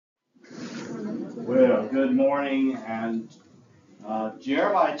So good morning, and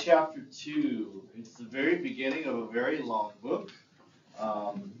Jeremiah chapter 2. It's the very beginning of a very long book.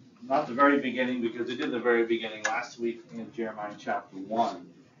 Not the very beginning, because we did the very beginning last week in Jeremiah chapter 1.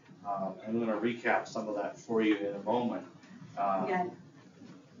 I'm going to recap some of that for you in a moment.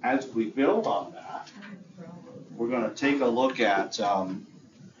 As we build on that, we're going to take a look at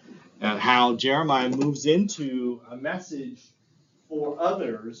how Jeremiah moves into a message for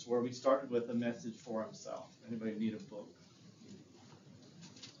others, where we started with a message for himself. Anybody need a book?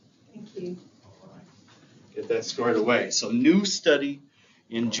 Thank you. All right. Get that squared away. So, new study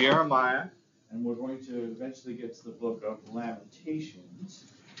in Jeremiah, and we're going to eventually get to the book of Lamentations.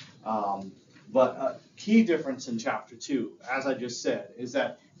 But a key difference in chapter 2, as I just said, is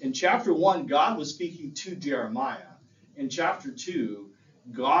that in chapter 1, God was speaking to Jeremiah. In chapter 2,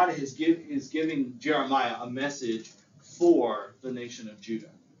 God is giving Jeremiah a message for the nation of Judah.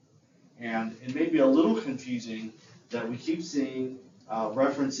 And it may be a little confusing that we keep seeing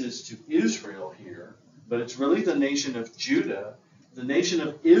references to Israel here, but it's really the nation of Judah. The nation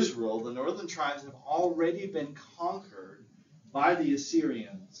of Israel, the northern tribes, have already been conquered by the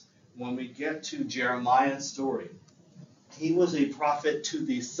Assyrians when we get to Jeremiah's story. He was a prophet to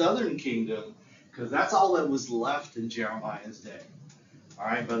the southern kingdom, because that's all that was left in Jeremiah's day. All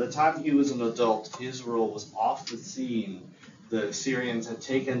right, by the time he was an adult, Israel was off the scene. The Assyrians had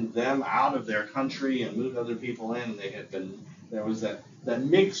taken them out of their country and moved other people in. There was that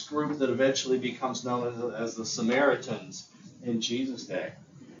mixed group that eventually becomes known as the Samaritans in Jesus' day.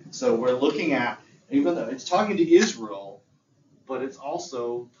 So we're looking at, even though it's talking to Israel, but it's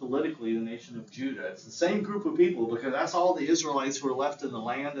also politically the nation of Judah. It's the same group of people, because that's all the Israelites who are left in the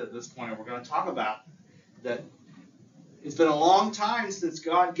land at this point. We're going to talk about that. It's been a long time since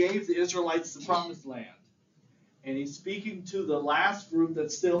God gave the Israelites the promised land. And he's speaking to the last group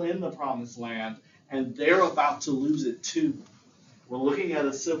that's still in the promised land, and they're about to lose it too. We're looking at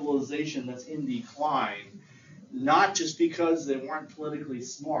a civilization that's in decline, not just because they weren't politically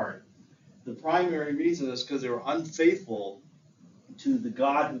smart. The primary reason is because they were unfaithful to the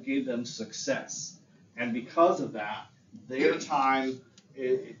God who gave them success. And because of that, their time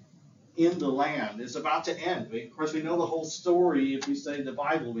in the land is about to end. Of course, we know the whole story. If we study the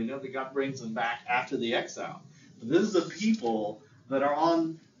Bible, we know that God brings them back after the exile. But this is the people that are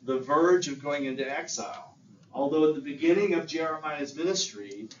on the verge of going into exile. Although at the beginning of Jeremiah's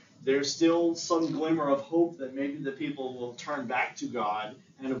ministry, there's still some glimmer of hope that maybe the people will turn back to God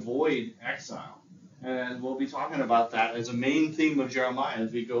and avoid exile. And we'll be talking about that as a main theme of Jeremiah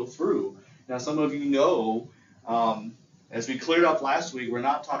as we go through. Now, some of you know, as we cleared up last week, we're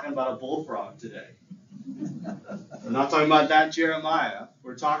not talking about a bullfrog today. We're not talking about that Jeremiah.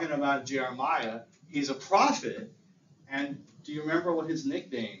 We're talking about Jeremiah. He's a prophet. And do you remember what his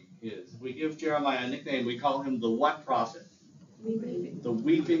nickname is? We give Jeremiah a nickname. We call him the what prophet? Weeping. The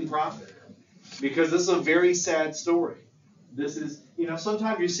weeping prophet. Because this is a very sad story. This is,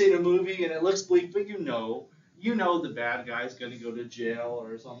 sometimes you see a movie and it looks bleak, but you know the bad guy's going to go to jail,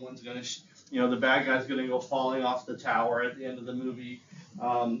 or someone's going to, the bad guy's going to go falling off the tower at the end of the movie.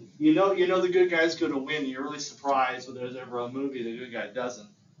 You know the good guy's going to win. You're really surprised when there's ever a movie the good guy doesn't.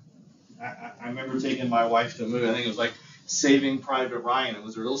 I remember taking my wife to a movie. I think it was like Saving Private Ryan. It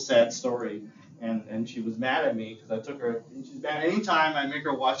was a real sad story, and she was mad at me because I took her. She's mad anytime I make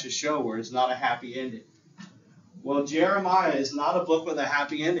her watch a show where it's not a happy ending. Well, Jeremiah is not a book with a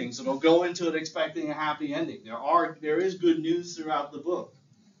happy ending, so don't go into it expecting a happy ending. There is good news throughout the book,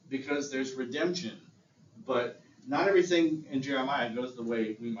 because there's redemption, but not everything in Jeremiah goes the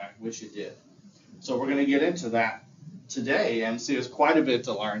way we might wish it did. So we're going to get into that today and see there's quite a bit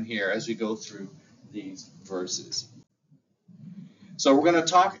to learn here as we go through these verses. So we're going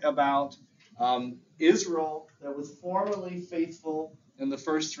to talk about Israel that was formerly faithful in the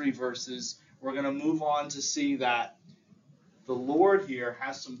first 3 verses. We're going to move on to see that the Lord here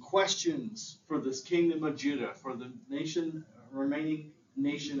has some questions for this kingdom of Judah, for the remaining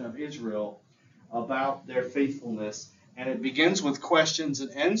nation of Israel, about their faithfulness. And it begins with questions and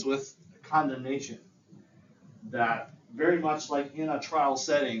ends with condemnation. That very much like in a trial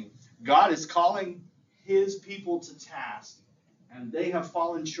setting, God is calling his people to task, and they have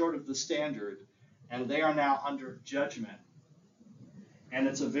fallen short of the standard, and they are now under judgment. And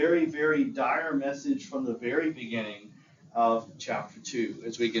it's a very, very dire message from the very beginning of chapter 2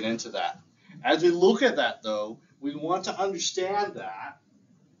 as we get into that. As we look at that, though, we want to understand that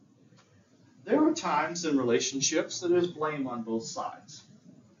there are times in relationships that there's blame on both sides.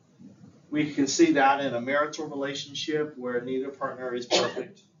 We can see that in a marital relationship where neither partner is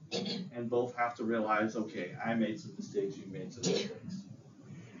perfect, and both have to realize, okay, I made some mistakes, you made some mistakes.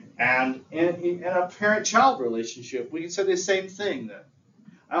 And in a parent-child relationship, we can say the same thing. That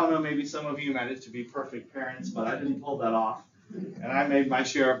I don't know, maybe some of you managed to be perfect parents, but I didn't pull that off. And I made my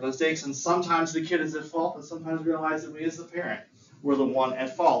share of mistakes, and sometimes the kid is at fault, but sometimes we realize that we as the parent were the one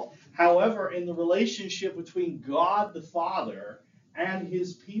at fault. However, in the relationship between God the Father and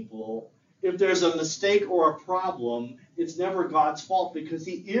his people, if there's a mistake or a problem, it's never God's fault because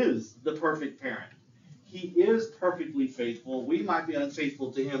he is the perfect parent. He is perfectly faithful. We might be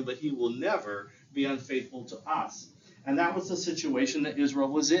unfaithful to him, but he will never be unfaithful to us. And that was the situation that Israel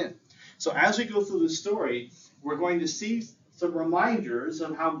was in. So as we go through the story, we're going to see some reminders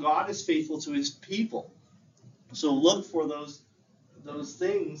of how God is faithful to his people. So look for those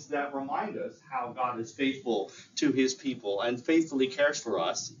things that remind us how God is faithful to his people and faithfully cares for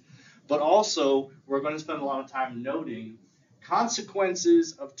us. But also, we're going to spend a lot of time noting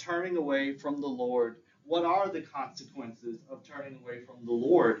consequences of turning away from the Lord. What are the consequences of turning away from the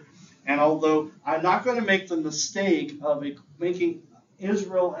Lord? And although I'm not going to make the mistake of making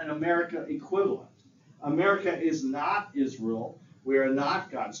Israel and America equivalent, America is not Israel. We are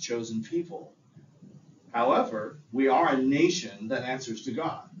not God's chosen people. However, we are a nation that answers to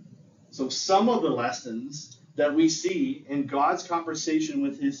God. So some of the lessons that we see in God's conversation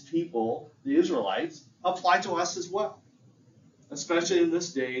with his people, the Israelites, apply to us as well. Especially in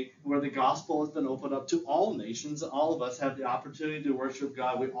this day where the gospel has been opened up to all nations. All of us have the opportunity to worship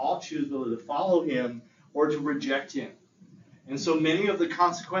God. We all choose whether to follow him or to reject him. And so many of the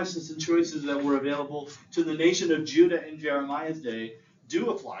consequences and choices that were available to the nation of Judah in Jeremiah's day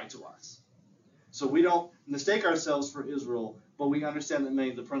do apply to us. So we don't mistake ourselves for Israel, but we understand that many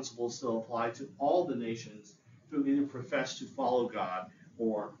of the principles still apply to all the nations who either profess to follow God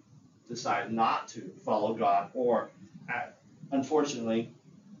or decide not to follow God or, unfortunately,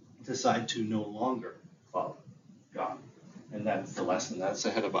 decide to no longer follow God. And that's the lesson that's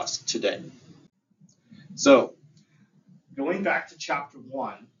ahead of us today. So, going back to chapter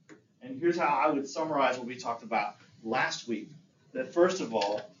 1, and here's how I would summarize what we talked about last week. That first of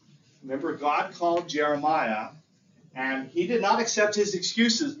all, remember God called Jeremiah, and he did not accept his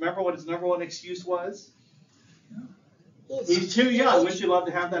excuses. Remember what his number one excuse was? He's too young. Wouldn't you love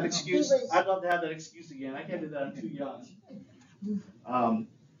to have that excuse? I'd love to have that excuse again. I can't do that. I'm too young.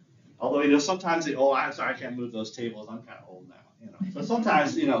 Although, sometimes I'm sorry, I can't move those tables. I'm kind of old now, So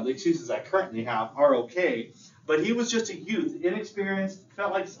sometimes, the excuses I currently have are okay. But he was just a youth, inexperienced,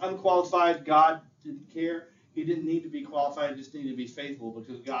 felt like unqualified. God didn't care. He didn't need to be qualified. He just needed to be faithful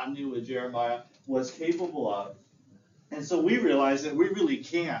because God knew what Jeremiah was capable of. And so we realized that we really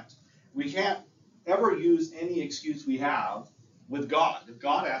can't. We can't ever use any excuse we have with God. If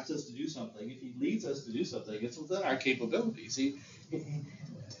God asks us to do something, if he leads us to do something, it's within our capabilities.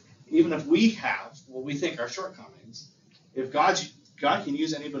 Even if we have what we think are shortcomings, if God can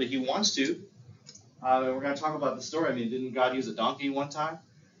use anybody he wants to, we're going to talk about the story. Didn't God use a donkey one time?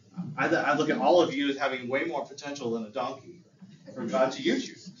 I look at all of you as having way more potential than a donkey for God to use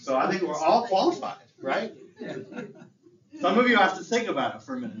you. So I think we're all qualified, right? Some of you have to think about it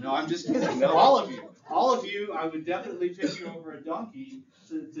for a minute. No, I'm just kidding. No, all of you, I would definitely pick you over a donkey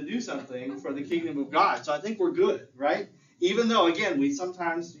to do something for the kingdom of God. So I think we're good, right? Even though, again, we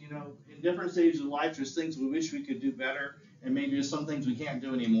sometimes, in different stages of life, there's things we wish we could do better, and maybe there's some things we can't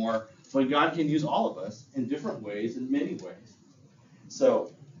do anymore. But God can use all of us in different ways, in many ways.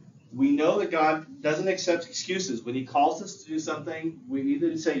 So we know that God doesn't accept excuses. When he calls us to do something, we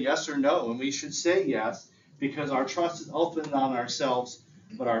either say yes or no, and we should say yes because our trust is ultimately not on ourselves,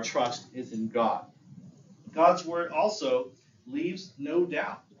 but our trust is in God. God's word also leaves no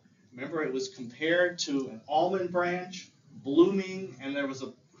doubt. Remember, it was compared to an almond branch blooming, and there's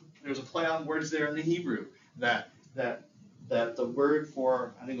a play on words there in the Hebrew that the word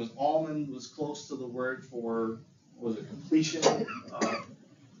for, I think it was almond, was close to the word for, was it completion?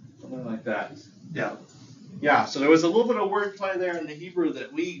 Something like that. Yeah, so there was a little bit of wordplay there in the Hebrew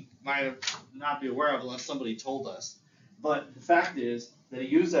that we might not be aware of unless somebody told us. But the fact is that he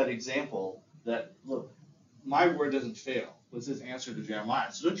used that example that, look, my word doesn't fail, was his answer to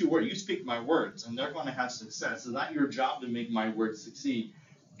Jeremiah. So don't you worry, you speak my words, and they're going to have success. It's not your job to make my words succeed.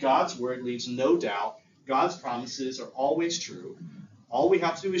 God's word leaves no doubt. God's promises are always true. All we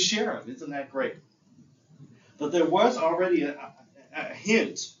have to do is share them. Isn't that great? But there was already a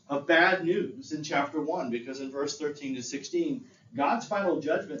hint of bad news in chapter 1, because in verse 13 to 16, God's final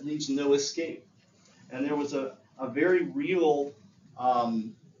judgment leaves no escape. And there was a very real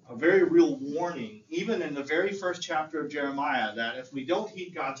warning, even in the very first chapter of Jeremiah, that if we don't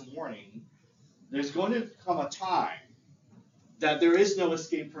heed God's warning, there's going to come a time that there is no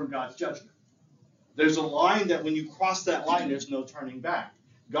escape from God's judgment. There's a line that when you cross that line, there's no turning back.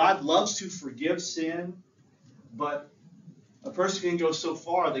 God loves to forgive sin, but a person can go so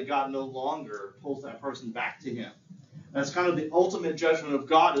far that God no longer pulls that person back to him. That's kind of the ultimate judgment of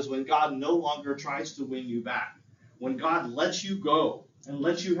God, is when God no longer tries to win you back. When God lets you go and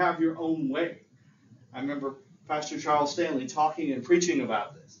lets you have your own way. I remember Pastor Charles Stanley talking and preaching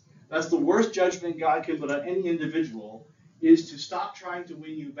about this. That's the worst judgment God can put on any individual, is to stop trying to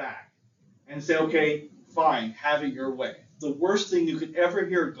win you back and say, okay, fine, have it your way. The worst thing you could ever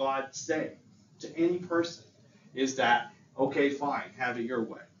hear God say to any person is that, okay, fine, have it your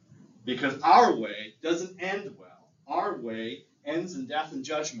way. Because our way doesn't end well. Our way ends in death and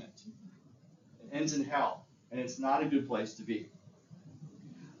judgment. It ends in hell. And it's not a good place to be.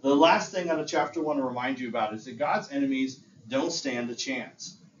 The last thing out of chapter 1 to remind you about is that God's enemies don't stand a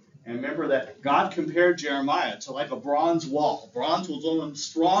chance. And remember that God compared Jeremiah to like a bronze wall. Bronze was one of the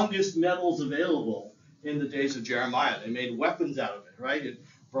strongest metals available in the days of Jeremiah. They made weapons out of it, right?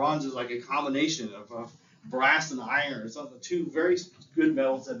 Bronze is like a combination of brass and iron. It's the two very good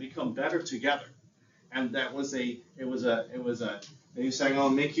metals that become better together. And that was he was saying, I'll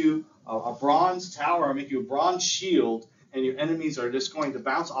make you a bronze tower, I'll make you a bronze shield, and your enemies are just going to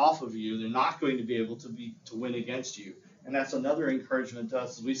bounce off of you. They're not going to be able to win against you. And that's another encouragement to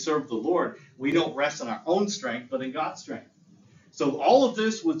us as we serve the Lord. We don't rest in our own strength, but in God's strength. So all of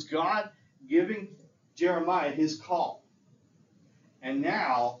this was God giving Jeremiah his call. And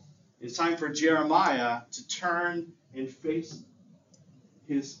now it's time for Jeremiah to turn and face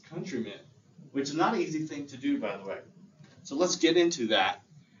his countrymen, which is not an easy thing to do, by the way. So let's get into that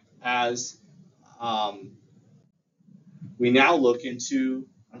as we now look into,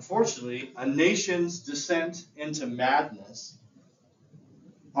 unfortunately, a nation's descent into madness.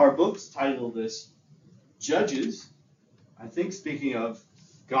 Our book's titled this Judges. I think speaking of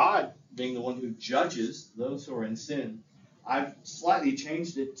God being the one who judges those who are in sin, I've slightly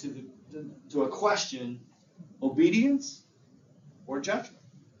changed it to a question: obedience or judgment?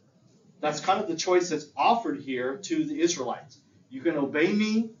 That's kind of the choice that's offered here to the Israelites. You can obey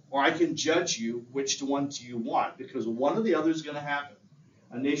me, or I can judge you. Which one do you want? Because one or the other is going to happen.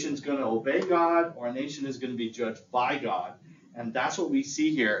 A nation's going to obey God, or a nation is going to be judged by God. And that's what we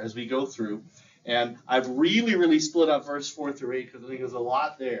see here as we go through. And I've really split up verse 4 through 8 because I think there's a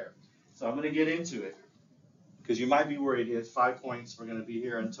lot there. So I'm going to get into it. Because you might be worried, he has 5 points. We're going to be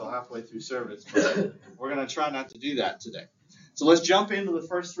here until halfway through service. But we're going to try not to do that today. So let's jump into the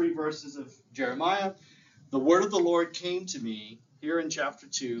first 3 verses of Jeremiah. The word of the Lord came to me here in chapter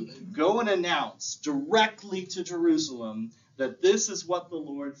 2. Go and announce directly to Jerusalem that this is what the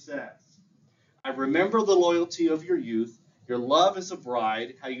Lord says. I remember the loyalty of your youth, your love as a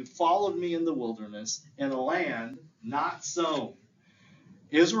bride, how you followed me in the wilderness, in a land not sown.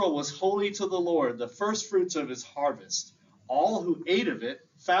 Israel was holy to the Lord, the first fruits of his harvest. All who ate of it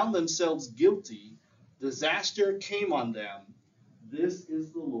found themselves guilty. Disaster came on them. This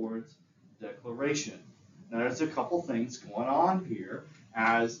is the Lord's declaration. Now, there's a couple things going on here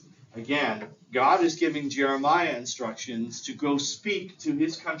as, again, God is giving Jeremiah instructions to go speak to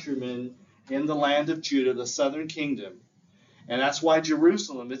his countrymen in the land of Judah, the southern kingdom. And that's why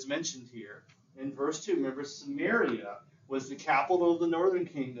Jerusalem is mentioned here. In verse 2, remember, Samaria was the capital of the northern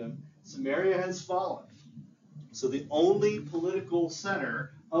kingdom. Samaria has fallen. So the only political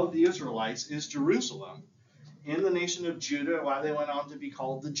center of the Israelites is Jerusalem. In the nation of Judah, why they went on to be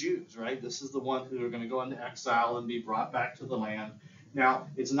called the Jews, right? This is the one who are going to go into exile and be brought back to the land. Now,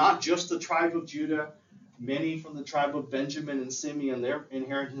 it's not just the tribe of Judah. Many from the tribe of Benjamin and Simeon, their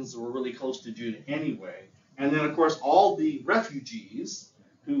inheritance were really close to Judah anyway. And then, of course, all the refugees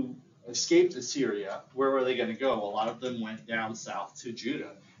who escaped Assyria, where were they going to go? A lot of them went down south to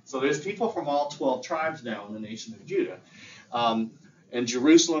Judah. So there's people from all 12 tribes now in the nation of Judah. And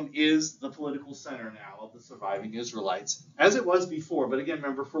Jerusalem is the political center now of the surviving Israelites, as it was before. But again,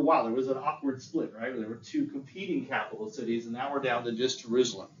 remember, for a while, there was an awkward split, right? There were 2 competing capital cities, and now we're down to just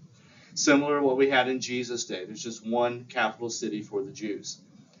Jerusalem. Similar to what we had in Jesus' day. There's just one capital city for the Jews.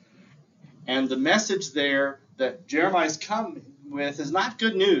 And the message there that Jeremiah's come with is not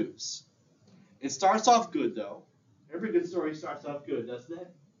good news. It starts off good, though. Every good story starts off good, doesn't it?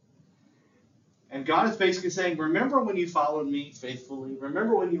 And God is basically saying, remember when you followed me faithfully?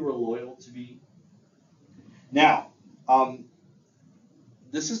 Remember when you were loyal to me? Now,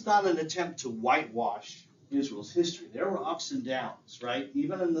 this is not an attempt to whitewash Israel's history. There were ups and downs, right?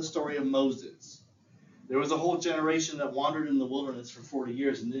 Even in the story of Moses. There was a whole generation that wandered in the wilderness for 40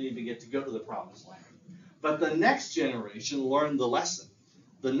 years and didn't even get to go to the promised land. But the next generation learned the lesson.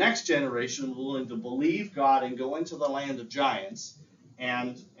 The next generation was willing to believe God and go into the land of giants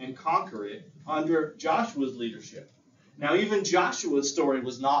and conquer it under Joshua's leadership. Now, even Joshua's story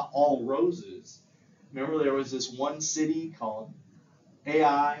was not all roses. Remember, there was this one city called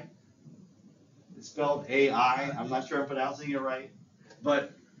Ai. It's spelled A-I. I'm not sure I'm pronouncing it right.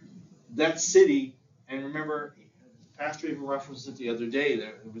 But that city, and remember, Pastor even referenced it the other day,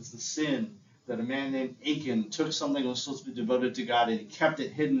 there was the sin that a man named Achan took something that was supposed to be devoted to God and he kept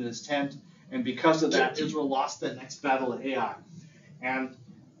it hidden in his tent. And because of that, Israel lost that next battle at Ai.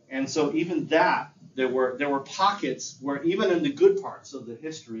 And so even that, there were pockets where even in the good parts of the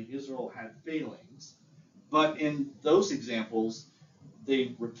history, Israel had failings. But in those examples,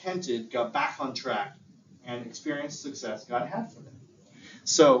 they repented, got back on track, and experienced success God had for them.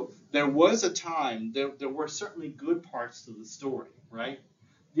 So there was a time, there were certainly good parts to the story, right?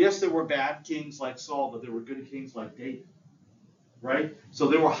 Yes, there were bad kings like Saul, but there were good kings like David, right? So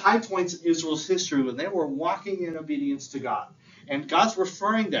there were high points in Israel's history when they were walking in obedience to God. And God's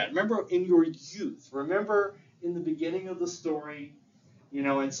referring that. Remember in your youth, remember in the beginning of the story,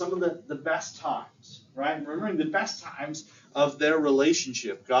 in some of the best times, right? Remembering the best times of their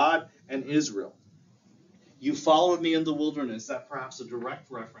relationship, God and Israel. You followed me in the wilderness. That perhaps a direct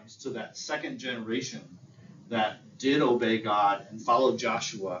reference to that second generation that did obey God and followed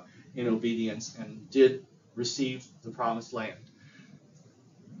Joshua in obedience and did receive the promised land.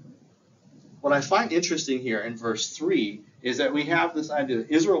 What I find interesting here in verse 3 is that we have this idea that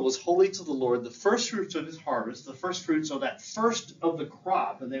Israel was holy to the Lord, the first fruits of his harvest, the first fruits of that first of the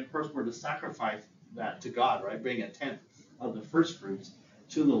crop, and they of course were to sacrifice that to God, right? Bring a tenth of the first fruits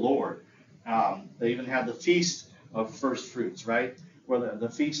to the Lord. They even had the feast of first fruits, right? Where the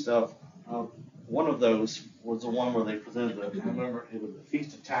feast of one of those was the one where they presented I remember it was the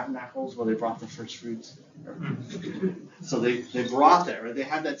Feast of Tabernacles where they brought the first fruits. So they brought that, right? They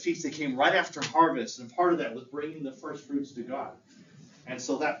had that feast that came right after harvest, and part of that was bringing the first fruits to God. And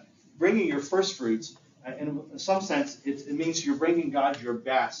so that bringing your first fruits, in some sense, it means you're bringing God your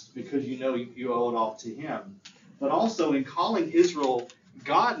best because you know you owe it all to him. But also in calling Israel,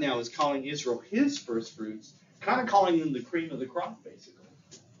 God now is calling Israel his first fruits, kind of calling them the cream of the crop, basically.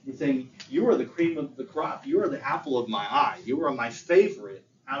 He's saying, you are the cream of the crop. You are the apple of my eye. You are my favorite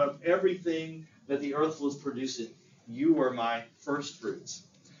out of everything that the earth was producing. You are my first fruits.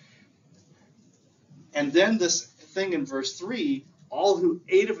 And then this thing in verse 3, all who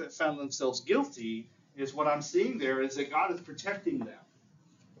ate of it found themselves guilty, is what I'm seeing there is that God is protecting them.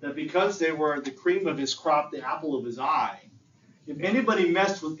 That because they were the cream of his crop, the apple of his eye, if anybody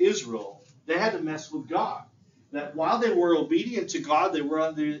messed with Israel, they had to mess with God. That while they were obedient to God, they were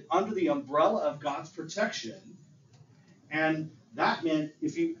under the umbrella of God's protection. And that meant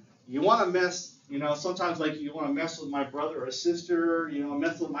if you want to mess, sometimes like you want to mess with my brother or sister,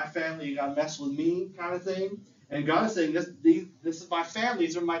 mess with my family, you got to mess with me kind of thing. And God is saying, this is my family,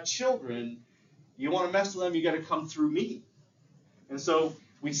 these are my children. You want to mess with them, you got to come through me. And so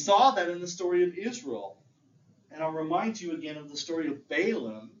we saw that in the story of Israel. And I'll remind you again of the story of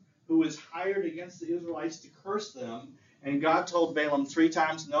Balaam, who was hired against the Israelites to curse them. And God told Balaam 3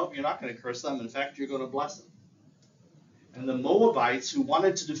 times, nope, you're not going to curse them. In fact, you're going to bless them. And the Moabites, who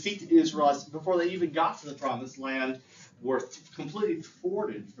wanted to defeat the Israelites before they even got to the promised land, were completely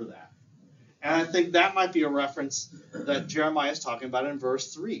thwarted for that. And I think that might be a reference that Jeremiah is talking about in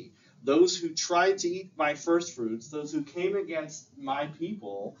verse 3. Those who tried to eat my first fruits, those who came against my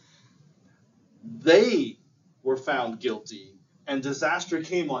people, they were found guilty, and disaster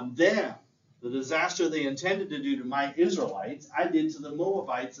came on them. The disaster they intended to do to my Israelites, I did to the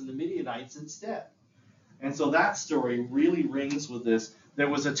Moabites and the Midianites instead. And so that story really rings with this. There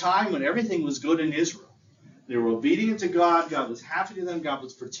was a time when everything was good in Israel. They were obedient to God. God was happy to them. God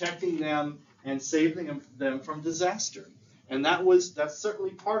was protecting them and saving them from disaster. And that's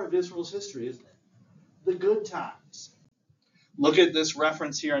certainly part of Israel's history, isn't it? The good times. Look at this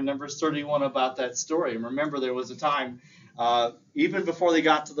reference here in Numbers 31 about that story. And remember, there was a time, even before they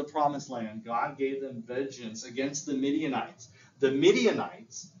got to the promised land, God gave them vengeance against the Midianites. The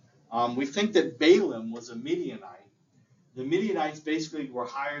Midianites, we think that Balaam was a Midianite. The Midianites basically were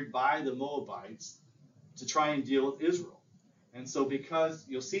hired by the Moabites to try and deal with Israel. And so because,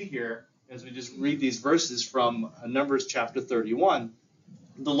 you'll see here, as we just read these verses from Numbers chapter 31,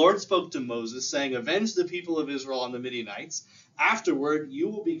 the Lord spoke to Moses, saying, avenge the people of Israel on the Midianites. Afterward, you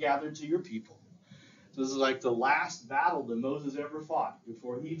will be gathered to your people. So this is like the last battle that Moses ever fought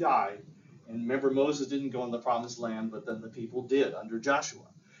before he died. And remember, Moses didn't go in the promised land, but then the people did under Joshua.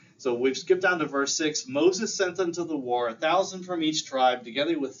 So we've skipped down to verse 6. Moses sent them to the war, 1,000 from each tribe,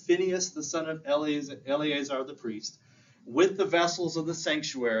 together with Phinehas, the son of Eleazar the priest, with the vessels of the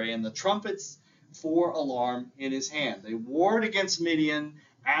sanctuary and the trumpets for alarm in his hand. They warred against Midian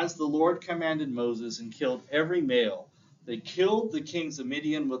as the Lord commanded Moses and killed every male They killed the kings of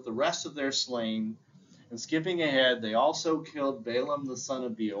Midian with the rest of their slain. And skipping ahead, they also killed Balaam the son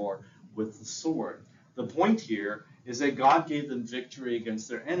of Beor with the sword. The point here is that God gave them victory against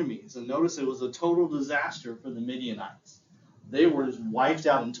their enemies. And notice it was a total disaster for the Midianites. They were wiped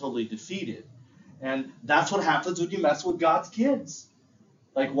out and totally defeated. And that's what happens when you mess with God's kids.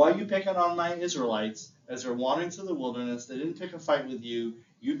 Like, why are you picking on my Israelites as they're wandering through the wilderness? They didn't pick a fight with you.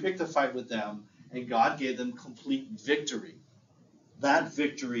 You picked a fight with them. And God gave them complete victory. That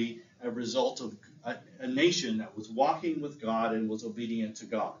victory, a result of a nation that was walking with God and was obedient to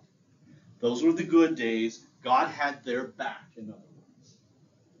God. Those were the good days. God had their back, in other words.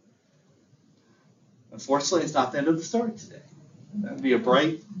 Unfortunately, it's not the end of the story today. That would be a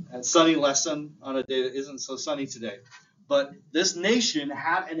bright and sunny lesson on a day that isn't so sunny today. But this nation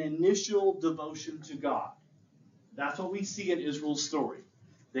had an initial devotion to God. That's what we see in Israel's story.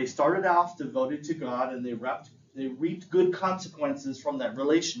 They started off devoted to God, and they reaped good consequences from that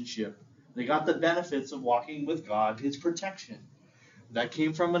relationship. They got the benefits of walking with God, his protection. That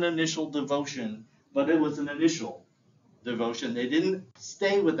came from an initial devotion, but it was an initial devotion. They didn't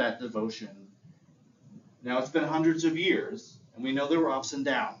stay with that devotion. Now, it's been hundreds of years, and we know there were ups and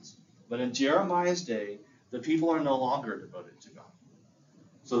downs. But in Jeremiah's day, the people are no longer devoted to God.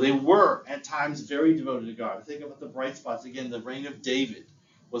 So they were, at times, very devoted to God. Think about the bright spots. Again, the reign of David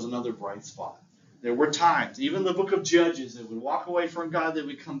was another bright spot. There were times, even the book of Judges, they would walk away from God, they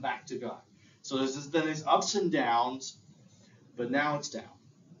would come back to God. So there's been these ups and downs, but now it's down.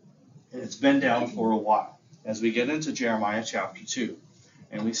 And it's been down for a while as we get into Jeremiah chapter 2.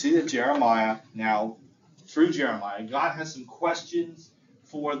 And we see that Jeremiah now, through Jeremiah, God has some questions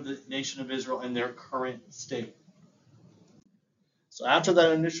for the nation of Israel in their current state. So after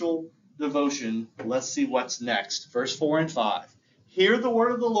that initial devotion, let's see what's next. Verse 4 and 5. Hear the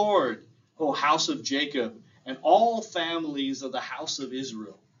word of the Lord, O house of Jacob, and all families of the house of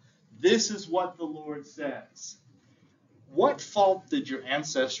Israel. This is what the Lord says. What fault did your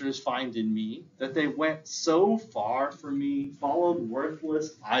ancestors find in me, that they went so far from me, followed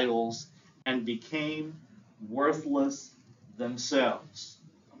worthless idols, and became worthless themselves?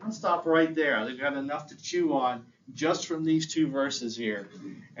 I'm going to stop right there. I think I've got enough to chew on just from these two verses here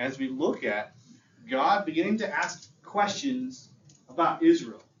as we look at God beginning to ask questions about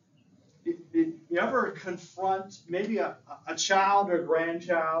Israel. You ever confront maybe a child or a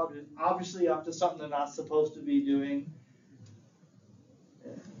grandchild, and obviously up to something they're not supposed to be doing,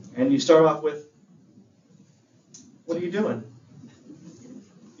 and you start off with, what are you doing?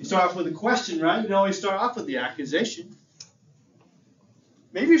 You start off with a question, right? You don't always start off with the accusation.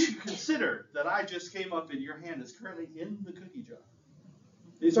 Maybe you should consider that I just came up and your hand is currently in the cookie jar.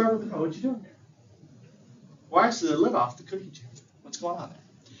 You start with, what you doing there? Why is the lid off the cookie jar? What's going on there?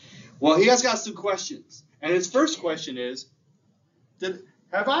 Well, he has got some questions. And his first question is,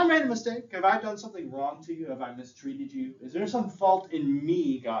 have I made a mistake? Have I done something wrong to you? Have I mistreated you? Is there some fault in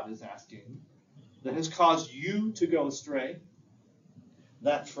me, God is asking, that has caused you to go astray?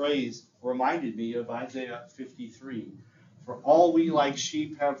 That phrase reminded me of Isaiah 53. For all we like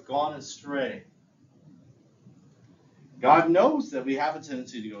sheep have gone astray. God knows that we have a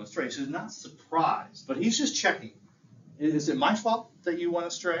tendency to go astray, so he's not surprised, but he's just checking. Is it my fault that you went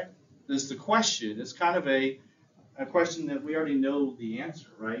astray? This is the question. It's kind of a question that we already know the answer,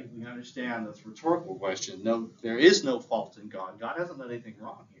 right? We understand that's a rhetorical question. No, there is no fault in God. God hasn't done anything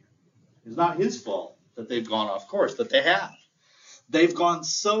wrong here. It's not his fault that they've gone off course, but they have. They've gone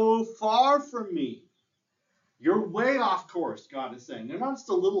so far from me. You're way off course, God is saying. They're not just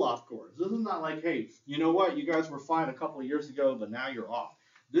a little off course. This is not like, hey, you know what? You guys were fine a couple of years ago, but now you're off.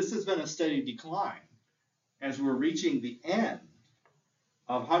 This has been a steady decline as we're reaching the end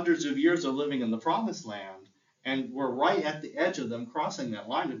of hundreds of years of living in the promised land, and we're right at the edge of them crossing that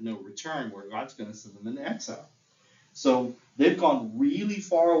line of no return where God's going to send them into exile. So they've gone really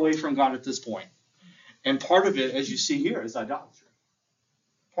far away from God at this point. And part of it, as you see here, is idolatry.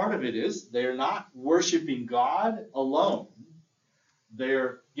 Part of it is they're not worshiping God alone.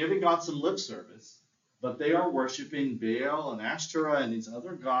 They're giving God some lip service, but they are worshiping Baal and Ashtoreth and these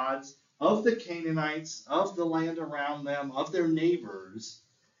other gods of the Canaanites, of the land around them, of their neighbors,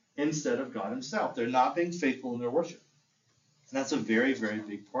 instead of God himself. They're not being faithful in their worship. And that's a very, very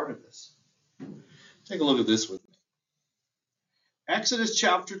big part of this. Take a look at this with me. Exodus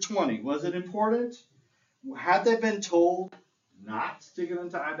chapter 20. Was it important? Had they been told not to get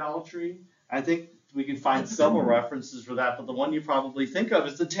into idolatry? I think we can find several references for that, but the one you probably think of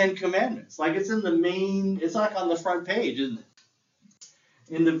is the Ten Commandments. Like it's in the main, it's like on the front page, isn't it?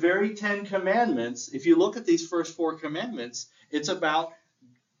 In the very Ten Commandments, if you look at these first four commandments, it's about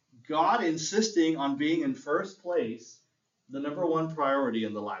God insisting on being in first place the number one priority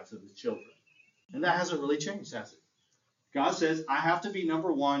in the lives of his children. And that hasn't really changed, has it? God says, I have to be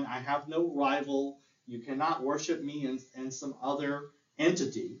number one. I have no rival. You cannot worship me and some other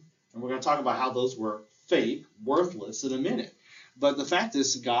entity. And we're going to talk about how those were fake, worthless in a minute. But the fact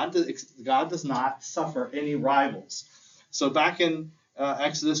is, God does not suffer any rivals. So back in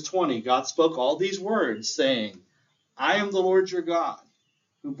Exodus 20, God spoke all these words saying, I am the Lord your God,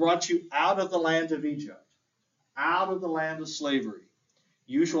 who brought you out of the land of Egypt, out of the land of slavery.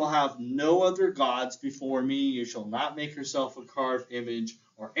 You shall have no other gods before me. You shall not make yourself a carved image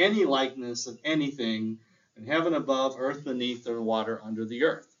or any likeness of anything in heaven above, earth beneath, or water under the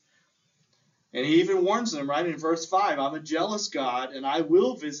earth. And he even warns them, right, in verse 5, I'm a jealous God, and I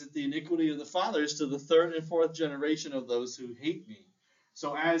will visit the iniquity of the fathers to the third and fourth generation of those who hate me.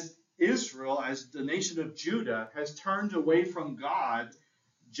 So as Israel, as the nation of Judah, has turned away from God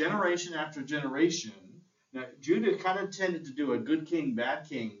generation after generation, now Judah kind of tended to do a good king, bad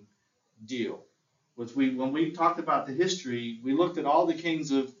king deal. When we talked about the history, we looked at all the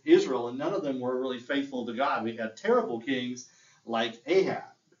kings of Israel, and none of them were really faithful to God. We had terrible kings like Ahab.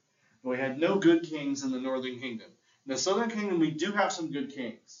 We had no good kings in the northern kingdom. In the southern kingdom, we do have some good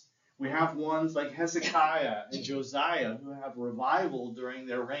kings. We have ones like Hezekiah and Josiah who have revival during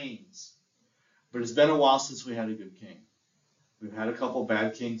their reigns. But it's been a while since we had a good king. We've had a couple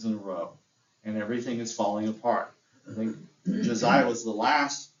bad kings in a row, and everything is falling apart. I think Josiah was the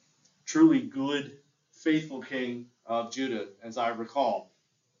last truly good, faithful king of Judah, as I recall.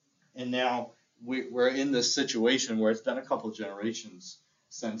 And now we're in this situation where it's been a couple of generations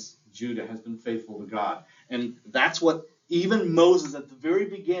since Judah has been faithful to God. And that's what even Moses at the very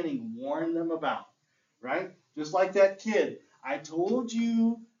beginning warned them about, right? Just like that kid. I told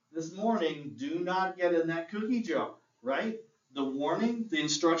you this morning, do not get in that cookie jar, right? The warning, the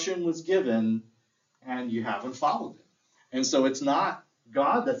instruction was given, and you haven't followed it. And so it's not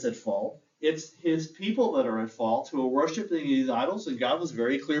God that's at fault. It's his people that are at fault who are worshiping these idols, and God was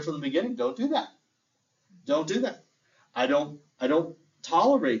very clear from the beginning, don't do that. Don't do that. I don't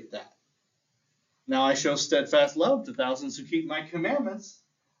tolerate that. Now I show steadfast love to thousands who keep my commandments.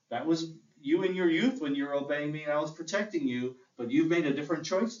 That was you in your youth when you were obeying me and I was protecting you, but you've made a different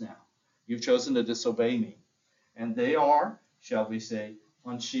choice now. You've chosen to disobey me. And they are, shall we say,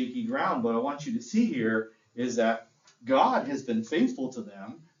 on shaky ground. But I want you to see here is that God has been faithful to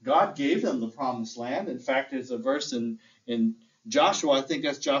them. God gave them the promised land. In fact, there's a verse in Joshua, I think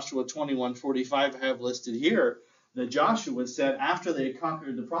that's Joshua 21:45 I have listed here, that Joshua said after they had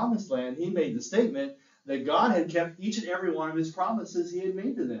conquered the promised land, he made the statement that God had kept each and every one of his promises he had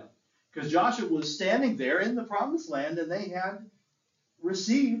made to them. Because Joshua was standing there in the promised land and they had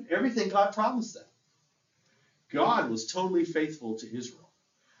received everything God promised them. God was totally faithful to Israel.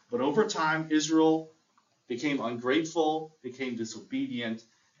 But over time, Israel became ungrateful, became disobedient,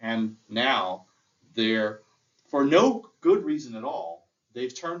 and now for no good reason at all,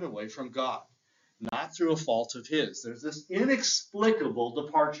 they've turned away from God. Not through a fault of his. There's this inexplicable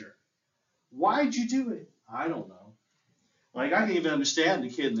departure. Why'd you do it? I don't know. Like, I can even understand the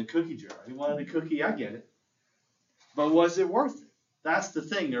kid in the cookie jar. He wanted a cookie, I get it. But was it worth it? That's the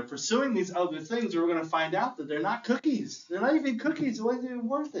thing. They're pursuing these other things, and we're going to find out that they're not cookies. They're not even cookies. It wasn't even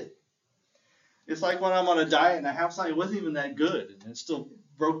worth it. It's like when I'm on a diet and I have something that wasn't even that good, and it still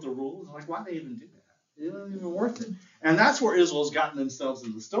broke the rules. I'm like, why'd they even do that? It wasn't even worth it. And that's where Israel's gotten themselves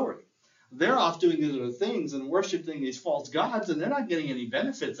in the story. They're off doing these other things and worshiping these false gods, and they're not getting any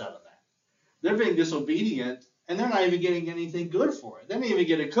benefits out of that. They're being disobedient, and they're not even getting anything good for it. They didn't even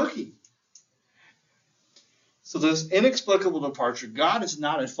get a cookie. So this inexplicable departure, God is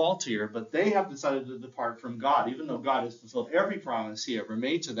not at fault here, but they have decided to depart from God, even though God has fulfilled every promise he ever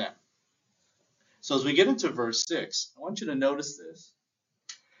made to them. So as we get into verse 6, I want you to notice this.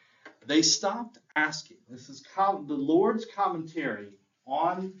 They stopped asking. This is the Lord's commentary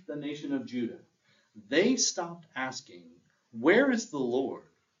on the nation of Judah. They stopped asking, where is the Lord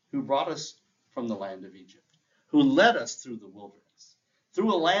who brought us from the land of Egypt, who led us through the wilderness,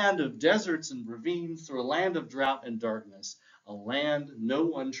 through a land of deserts and ravines, through a land of drought and darkness, a land no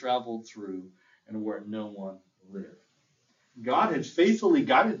one traveled through and where no one lived. God had faithfully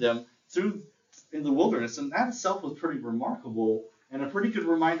guided them through in the wilderness, and that itself was pretty remarkable and a pretty good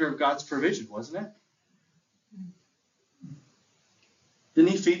reminder of God's provision, wasn't it?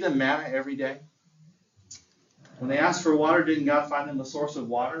 Didn't he feed them manna every day? When they asked for water, didn't God find them a source of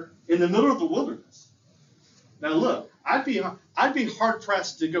water? In the middle of the wilderness. Now look, I'd be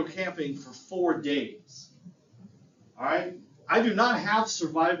hard-pressed to go camping for 4 days. All right? I do not have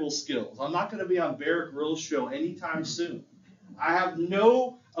survival skills. I'm not going to be on Bear Grylls' show anytime soon. I have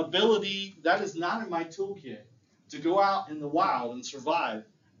no ability, that is not in my toolkit, to go out in the wild and survive.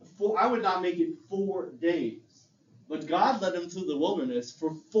 I would not make it 4 days. But God led them through the wilderness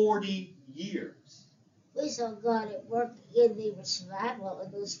for 40 years. We saw God at work in the survival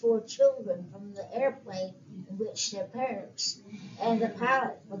of those 4 children from the airplane in which their parents and the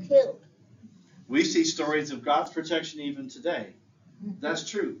pilot were killed. We see stories of God's protection even today. That's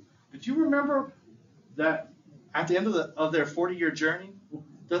true. But you remember that at the end of their 40-year journey,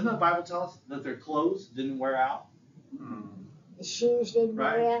 doesn't the Bible tell us that their clothes didn't wear out? The shoes didn't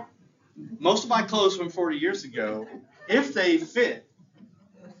wear out. Most of my clothes from 40 years ago, if they fit,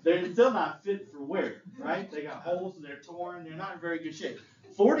 they're still not fit for wear, right? They got holes and they're torn. They're not in very good shape.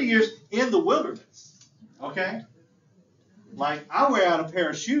 40 years in the wilderness, okay? Like, I wear out a pair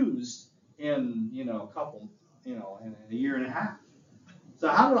of shoes in, in a year and a half. So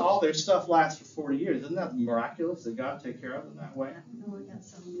how did all their stuff last for 40 years? Isn't that miraculous that God take care of them that way? No, I got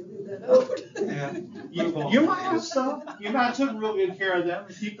some really good old. Yeah. You might have some. You might have took real good care of them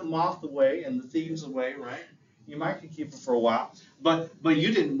and keep the moth away and the thieves away, right? You might can keep them for a while. But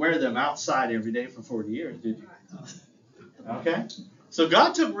you didn't wear them outside every day for 40 years, did you? Okay? So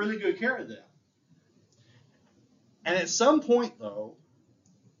God took really good care of them. And at some point, though,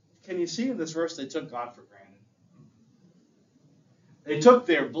 can you see in this verse they took God for granted? They took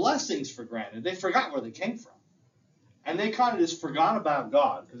their blessings for granted. They forgot where they came from. And they kind of just forgot about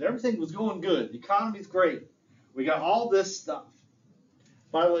God because everything was going good. The economy's great. We got all this stuff.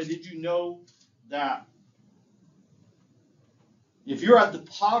 By the way, did you know that if you're at the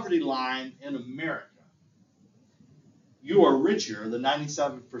poverty line in America, you are richer than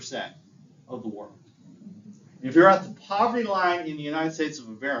 97% of the world? If you're at the poverty line in the United States of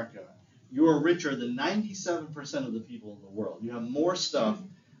America, you are richer than 97% of the people in the world. You have more stuff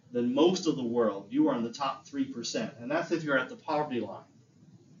than most of the world. You are in the top 3%. And that's if you're at the poverty line.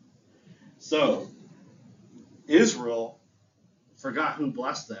 So, Israel forgot who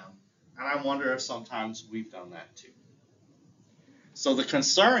blessed them. And I wonder if sometimes we've done that too. So the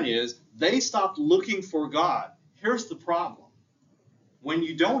concern is they stopped looking for God. Here's the problem. When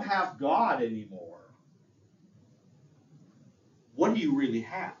you don't have God anymore, what do you really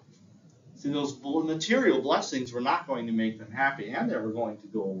have? See, those material blessings were not going to make them happy, and they were going to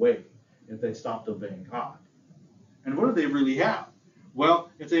go away if they stopped obeying God. And what do they really have? Well,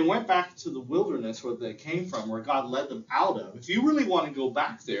 if they went back to the wilderness where they came from, where God led them out of, if you really want to go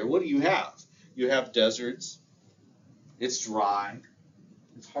back there, what do you have? You have deserts. It's dry.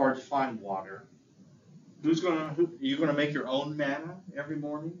 It's hard to find water. Are you going to make your own manna every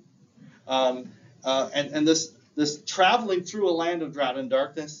morning? And this traveling through a land of drought and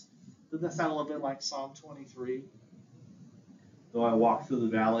darkness, doesn't that sound a little bit like Psalm 23? Though I walk through the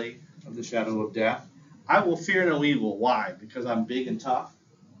valley of the shadow of death, I will fear no evil. Why? Because I'm big and tough?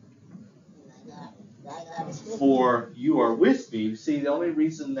 For you are with me. See, the only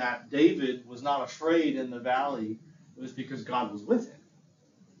reason that David was not afraid in the valley was because God was with him.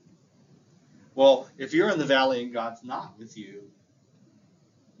 Well, if you're in the valley and God's not with you,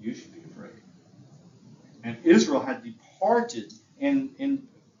 you should be afraid. And Israel had departed in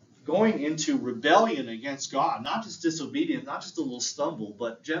going into rebellion against God, not just disobedience, not just a little stumble,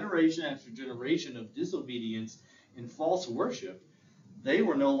 but generation after generation of disobedience and false worship. They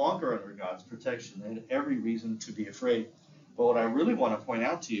were no longer under God's protection. They had every reason to be afraid. But what I really want to point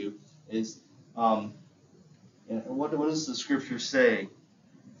out to you is, what does the scripture say?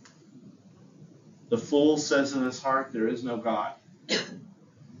 The fool says in his heart, there is no God.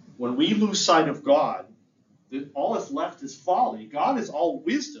 When we lose sight of God, all that's left is folly. God is all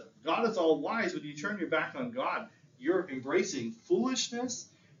wisdom. God is all wise. When you turn your back on God, you're embracing foolishness.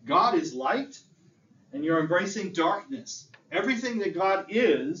 God is light, and you're embracing darkness. Everything that God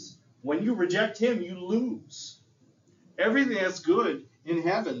is, when you reject him, you lose. Everything that's good in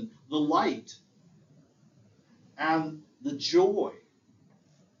heaven, the light and the joy,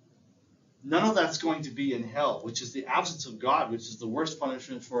 none of that's going to be in hell, which is the absence of God, which is the worst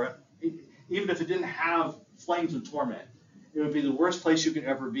punishment for it. Even if it didn't have flames of torment, it would be the worst place you could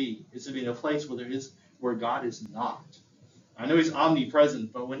ever be, is to be in a place where God is not. I know he's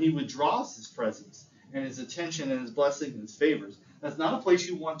omnipresent, but when he withdraws his presence and his attention and his blessing and his favors, that's not a place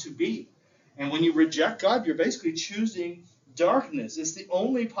you want to be. And when you reject God, you're basically choosing darkness. It's the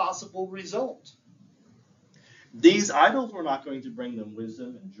only possible result. These idols were not going to bring them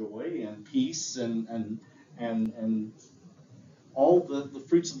wisdom and joy and peace and all the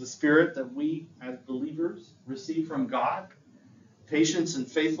fruits of the Spirit that we as believers receive from God. Patience and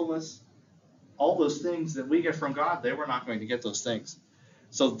faithfulness, all those things that we get from God, they were not going to get those things.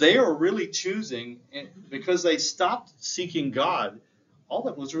 So they are really choosing, because they stopped seeking God, all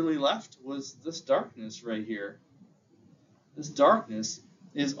that was really left was this darkness right here. This darkness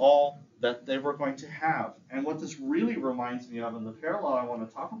is all that they were going to have. And what this really reminds me of, and the parallel I want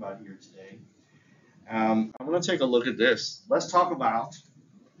to talk about here today, I'm going to take a look at this. Let's talk about,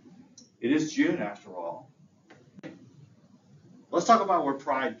 it is June after all. Let's talk about where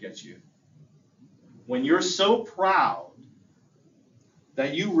pride gets you. When you're so proud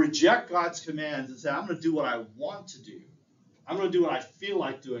that you reject God's commands and say, I'm going to do what I want to do. I'm going to do what I feel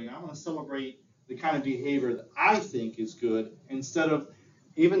like doing. I'm going to celebrate the kind of behavior that I think is good instead of,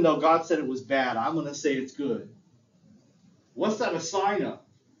 even though God said it was bad, I'm going to say it's good. What's that a sign of?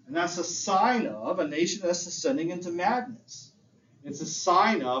 And that's a sign of a nation that's descending into madness. It's a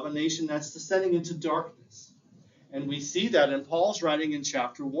sign of a nation that's descending into darkness. And we see that in Paul's writing in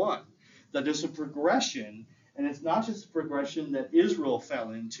chapter 1, that there's a progression, and it's not just a progression that Israel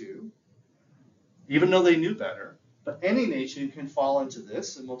fell into, even though they knew better, but any nation can fall into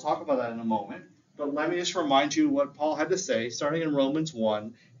this, and we'll talk about that in a moment. But let me just remind you what Paul had to say, starting in Romans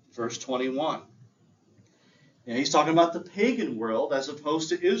 1, verse 21. And he's talking about the pagan world as opposed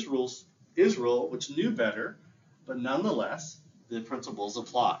to Israel, which knew better, but nonetheless, the principles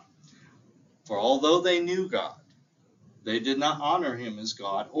apply. For although they knew God, they did not honor him as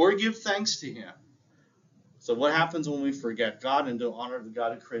God or give thanks to him. So what happens when we forget God and don't honor the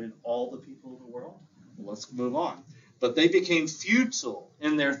God who created all the people of the world? Well, let's move on. But they became futile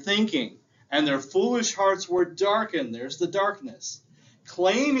in their thinking, and their foolish hearts were darkened. There's the darkness.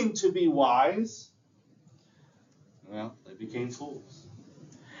 Claiming to be wise, well, they became fools.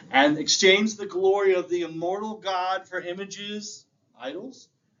 And exchanged the glory of the immortal God for images, idols,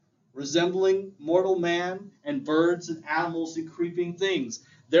 resembling mortal man, and birds and animals and creeping things.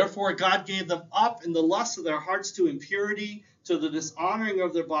 Therefore God gave them up in the lust of their hearts to impurity, to the dishonoring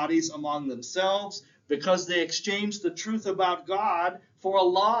of their bodies among themselves, because they exchanged the truth about God for a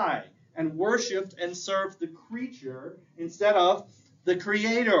lie, and worshipped and served the creature instead of the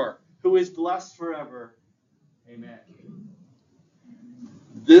Creator, who is blessed forever. Amen.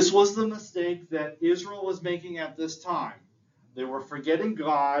 This was the mistake that Israel was making at this time. They were forgetting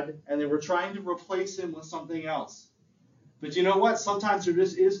God, and they were trying to replace him with something else. But you know what? Sometimes there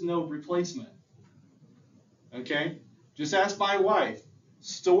just is no replacement. Okay? Just ask my wife.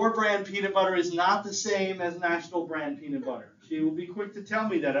 Store brand peanut butter is not the same as national brand peanut butter. She will be quick to tell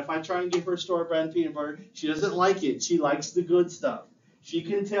me that if I try and give her store brand peanut butter, she doesn't like it. She likes the good stuff. She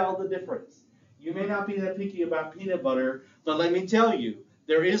can tell the difference. You may not be that picky about peanut butter, but let me tell you,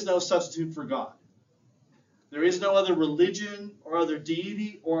 there is no substitute for God. There is no other religion or other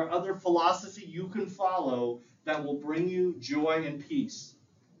deity or other philosophy you can follow that will bring you joy and peace.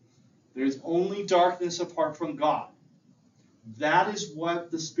 There is only darkness apart from God. That is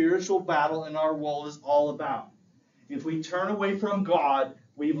what the spiritual battle in our world is all about. If we turn away from God,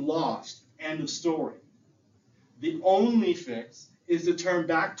 we've lost. End of story. The only fix is to turn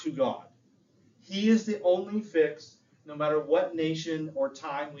back to God. He is the only fix, no matter what nation or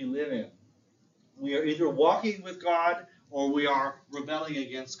time we live in. We are either walking with God or we are rebelling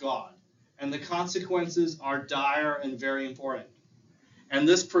against God. And the consequences are dire and very important. And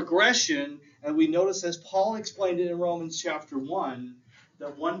this progression, and we notice as Paul explained it in Romans chapter 1,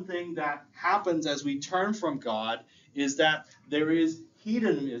 that one thing that happens as we turn from God is that there is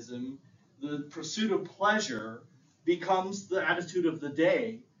hedonism, the pursuit of pleasure becomes the attitude of the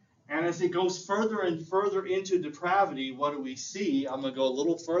day. And as it goes further and further into depravity, what do we see? I'm going to go a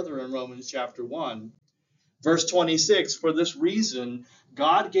little further in Romans chapter 1. Verse 26, for this reason,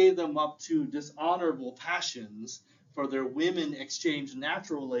 God gave them up to dishonorable passions, for their women exchanged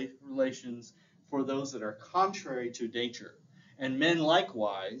natural relations for those that are contrary to nature. And men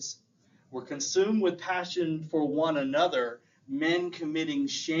likewise were consumed with passion for one another, men committing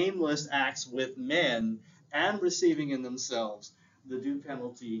shameless acts with men and receiving in themselves the due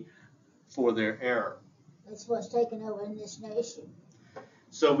penalty for their error. That's what's taken over in this nation.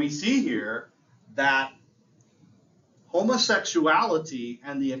 So we see here that homosexuality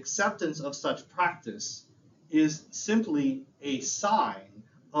and the acceptance of such practice is simply a sign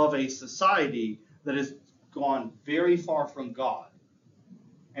of a society that has gone very far from God.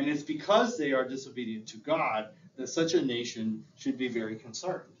 And it's because they are disobedient to God that such a nation should be very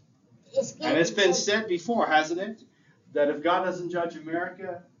concerned. And it's been said before, hasn't it? That if God doesn't judge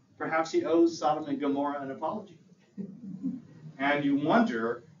America, perhaps he owes Sodom and Gomorrah an apology. And you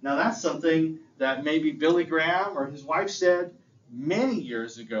wonder, now that's something that maybe Billy Graham or his wife said many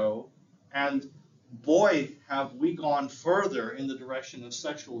years ago, and boy, have we gone further in the direction of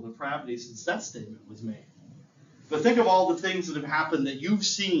sexual depravity since that statement was made. But think of all the things that have happened that you've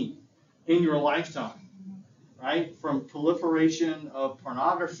seen in your lifetime, right? From proliferation of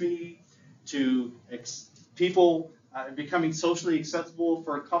pornography to people becoming socially acceptable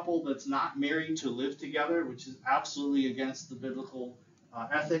for a couple that's not married to live together, which is absolutely against the biblical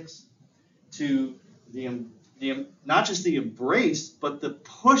ethics, to the not just the embrace, but the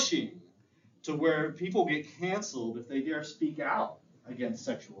pushing to where people get canceled if they dare speak out against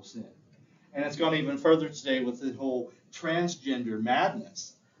sexual sin. And it's gone even further today with the whole transgender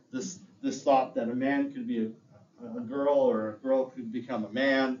madness. This thought that a man could be a girl or a girl could become a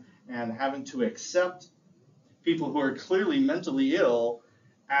man, and having to accept people who are clearly mentally ill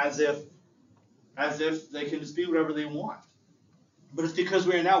as if they can just be whatever they want. But it's because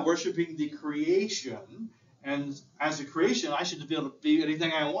we are now worshiping the creation, and as a creation, I should be able to be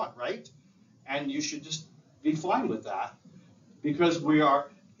anything I want, right? And you should just be fine with that, because we are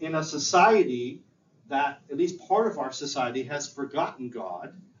in a society that, at least part of our society, has forgotten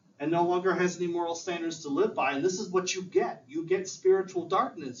God and no longer has any moral standards to live by. And this is what you get. You get spiritual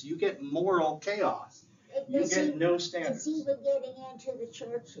darkness. You get moral chaos. You get no standards. It's even getting into the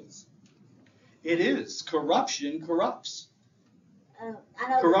churches. It is. Corruption corrupts. I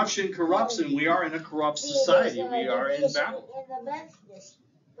know Corruption corrupts, and we are in a corrupt society. We are in Babylon. In the Methodist,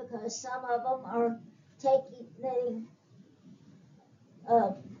 because some of them are letting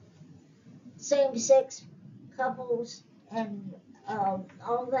same-sex couples and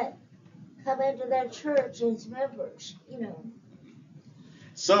all that come into their church as members,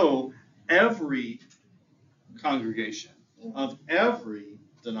 So every congregation of every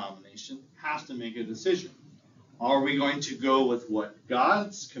denomination has to make a decision. Are we going to go with what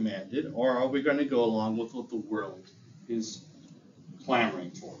God's commanded, or are we going to go along with what the world is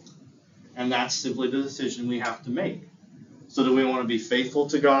clamoring for? And that's simply the decision we have to make. So do we want to be faithful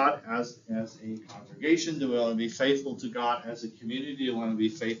to God as a congregation? Do we want to be faithful to God as a community? Do we want to be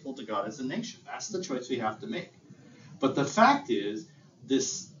faithful to God as a nation? That's the choice we have to make. But the fact is,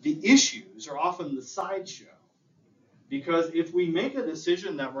 the issues are often the sideshow. Because if we make a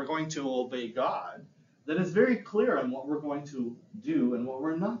decision that we're going to obey God, then it's very clear on what we're going to do and what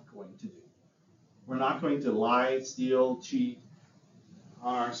we're not going to do. We're not going to lie, steal, cheat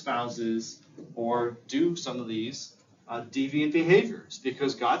on our spouses, or do some of these deviant behaviors,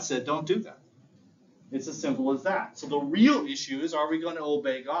 because God said don't do that. It's as simple as that. So the real issue is, are we going to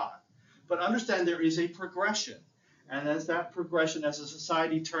obey God? But understand there is a progression. And as that progression, as a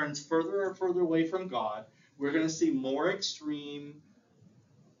society turns further and further away from God, we're going to see more extreme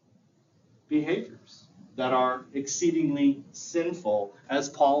behaviors that are exceedingly sinful, as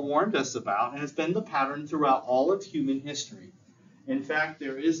Paul warned us about, and it's been the pattern throughout all of human history. In fact,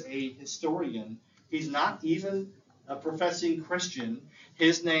 there is a historian. He's not even a professing Christian.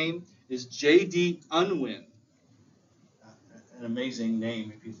 His name is J.D. Unwin. An amazing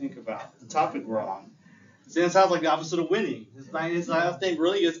name if you think about the topic we're on. It sounds like the opposite of winning. His last name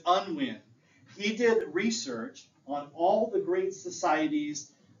really is Unwin. He did research on all the great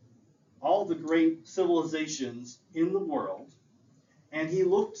societies, all the great civilizations in the world, and he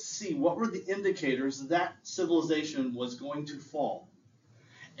looked to see what were the indicators that civilization was going to fall.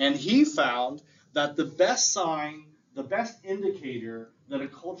 And he found that the best sign, the best indicator that a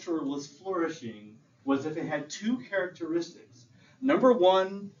culture was flourishing was if it had two characteristics. Number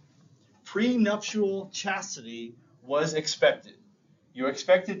one, prenuptial chastity was expected. You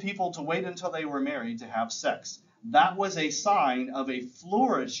expected people to wait until they were married to have sex. That was a sign of a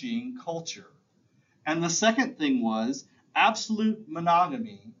flourishing culture. And the second thing was absolute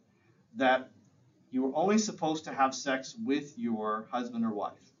monogamy, that you were only supposed to have sex with your husband or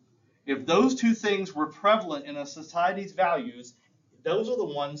wife. If those two things were prevalent in a society's values, those are the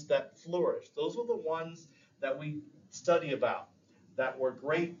ones that flourished. Those are the ones that we study about, that were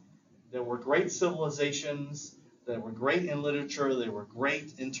great. There were great civilizations. They were great in literature. They were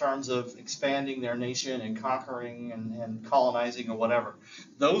great in terms of expanding their nation and conquering and colonizing or whatever.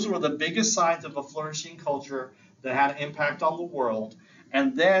 Those were the biggest signs of a flourishing culture that had an impact on the world.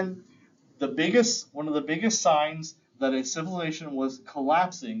 And then one of the biggest signs that a civilization was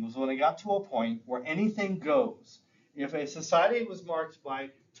collapsing was when it got to a point where anything goes. If a society was marked by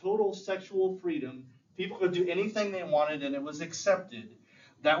total sexual freedom, people could do anything they wanted and it was accepted,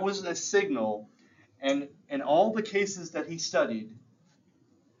 that was a signal. And in all the cases that he studied,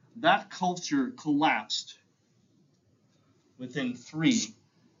 that culture collapsed within 3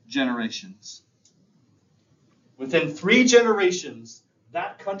 generations. Within 3 generations,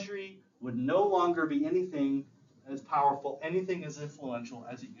 that country would no longer be anything as powerful, anything as influential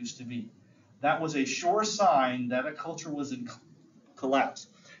as it used to be. That was a sure sign that a culture was in collapse.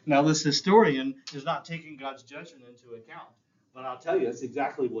 Now, this historian is not taking God's judgment into account, but I'll tell you, that's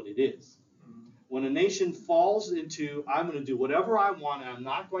exactly what it is. When a nation falls into, I'm going to do whatever I want, and I'm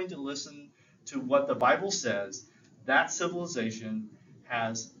not going to listen to what the Bible says, that civilization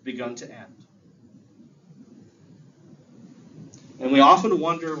has begun to end. And we often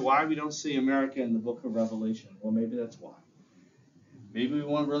wonder why we don't see America in the book of Revelation. Well, maybe that's why. Maybe we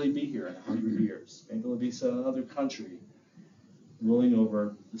won't really be here in 100 years. Maybe it'll be some other country ruling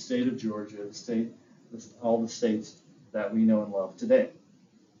over the state of Georgia, all the states that we know and love today.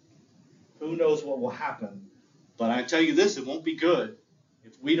 Who knows what will happen? But I tell you this, it won't be good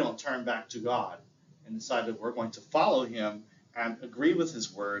if we don't turn back to God and decide that we're going to follow him and agree with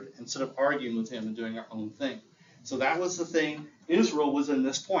his word instead of arguing with him and doing our own thing. So that was the thing. Israel was in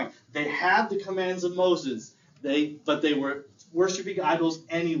this point. They had the commands of Moses, but they were worshiping idols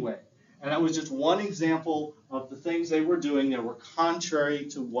anyway. And that was just one example of the things they were doing that were contrary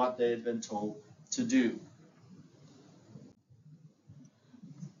to what they had been told to do.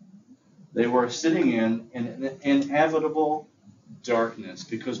 They were sitting in an inevitable darkness,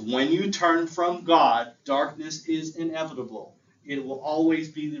 because when you turn from God, darkness is inevitable. It will always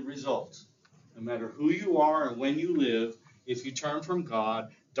be the result. No matter who you are and when you live, if you turn from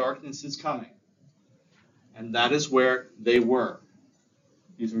God, darkness is coming. And that is where they were.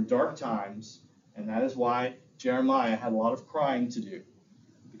 These were dark times, and that is why Jeremiah had a lot of crying to do,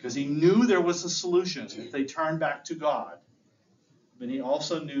 because he knew there was a solution if they turned back to God. But he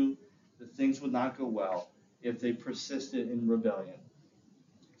also knew that things would not go well if they persisted in rebellion.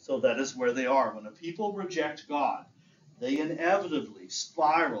 So that is where they are. When a people reject God, they inevitably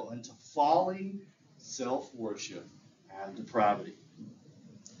spiral into folly, self-worship, and depravity.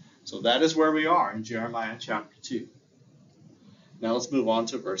 So that is where we are in Jeremiah chapter 2. Now let's move on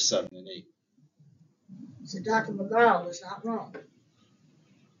to verse 7 and 8. So Dr. McGraw was not wrong.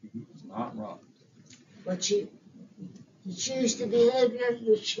 It's not wrong. But you choose the behavior,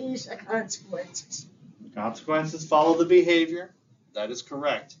 you choose the consequences. Consequences follow the behavior. That is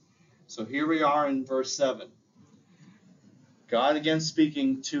correct. So here we are in verse 7. God again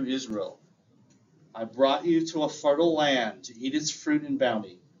speaking to Israel. I brought you to a fertile land to eat its fruit and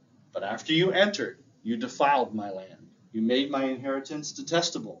bounty. But after you entered, you defiled my land. You made my inheritance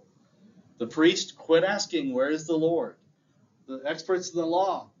detestable. The priest quit asking, where is the Lord? The experts in the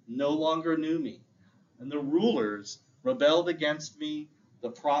law no longer knew me. And the rulers rebelled against me. The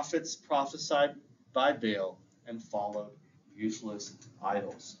prophets prophesied by Baal and followed useless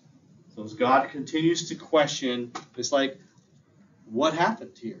idols. So as God continues to question, it's like, what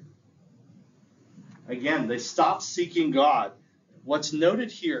happened here? Again, they stopped seeking God. What's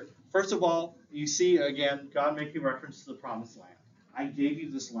noted here, first of all, you see again God making reference to the promised land. I gave you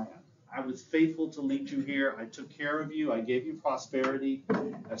this land. I was faithful to lead you here. I took care of you. I gave you prosperity,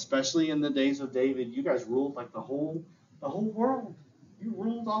 especially in the days of David. You guys ruled like the whole world. You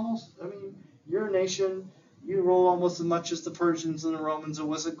ruled almost, your nation, you ruled almost as much as the Persians and the Romans. It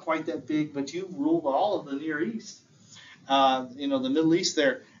wasn't quite that big, but you ruled all of the Near East, the Middle East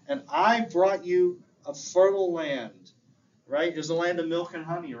there. And I brought you a fertile land, right? It was a land of milk and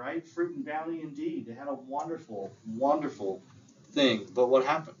honey, right? Fruit and bounty indeed. They had a wonderful, wonderful thing. But what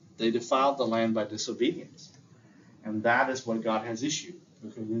happened? They defiled the land by disobedience. And that is what God has issued.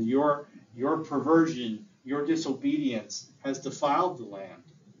 Because your perversion, your disobedience has defiled the land.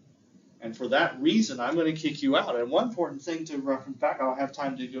 And for that reason, I'm going to kick you out. And one important thing to reference back, I don't have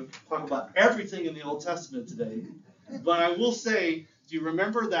time to go talk about everything in the Old Testament today. But I will say, do you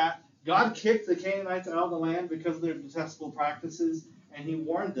remember that God kicked the Canaanites out of the land because of their detestable practices? And he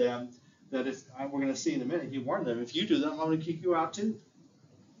warned them that if, we're going to see in a minute, he warned them, if you do that, I'm going to kick you out too.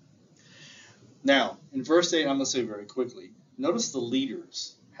 Now, in verse 8, I'm going to say very quickly, notice the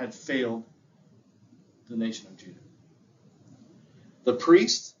leaders had failed the nation of Judah. The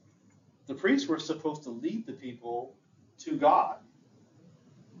priests were supposed to lead the people to God,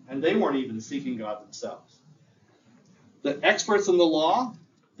 and they weren't even seeking God themselves. The experts in the law,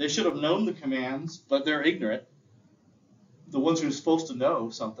 they should have known the commands, but they're ignorant. The ones who were supposed to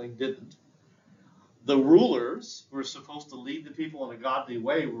know something didn't. The rulers who were supposed to lead the people in a godly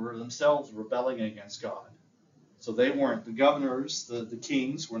way were themselves rebelling against God. So they weren't. The governors, the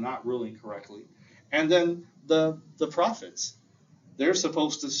kings, were not ruling correctly. And then the prophets, they're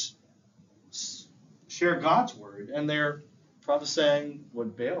supposed to share God's word, and they're probably saying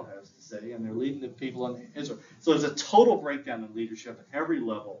what Baal has to say, and they're leading the people in Israel. So there's a total breakdown in leadership at every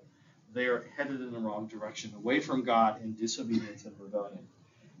level. They're headed in the wrong direction, away from God in disobedience and rebellion.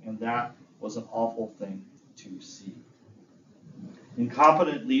 And that was an awful thing to see.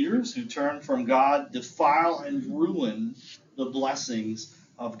 Incompetent leaders who turn from God defile and ruin the blessings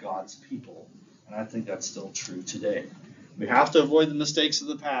of God's people. And I think that's still true today. We have to avoid the mistakes of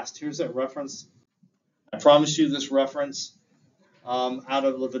the past. Here's that reference. I promised you this reference out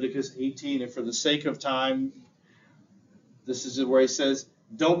of Leviticus 18, and for the sake of time, This is where he says,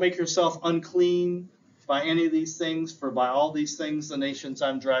 don't make yourself unclean by any of these things, for by all these things the nations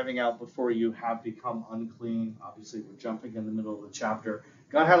I'm driving out before you have become unclean. Obviously, we're jumping in the middle of the chapter.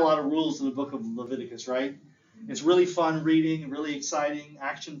 God had a lot of rules in the book of Leviticus, right? It's really fun reading, really exciting,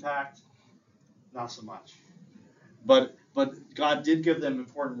 action-packed. Not so much. But God did give them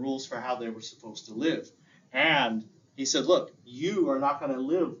important rules for how they were supposed to live. And he said, look, you are not going to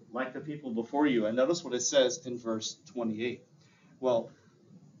live like the people before you. And notice what it says in verse 28. Well,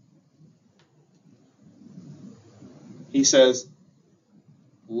 he says,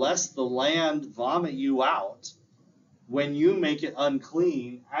 lest the land vomit you out when you make it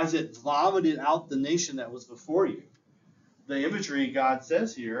unclean, as it vomited out the nation that was before you. The imagery God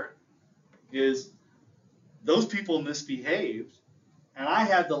says here is those people misbehaved, and I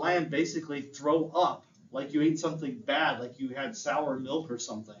had the land basically throw up like you ate something bad, like you had sour milk or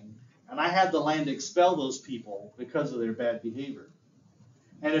something, and I had the land expel those people because of their bad behavior.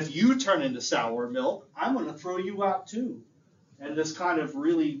 And if you turn into sour milk, I'm going to throw you out too. And this kind of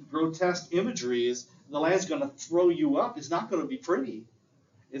really grotesque imagery is the land's going to throw you up. It's not going to be pretty.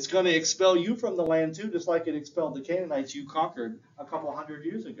 It's going to expel you from the land too, just like it expelled the Canaanites you conquered a couple hundred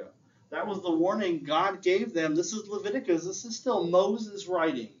years ago. That was the warning God gave them. This is Leviticus. This is still Moses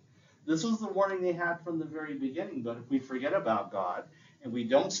writing. This was the warning they had from the very beginning. But if we forget about God and we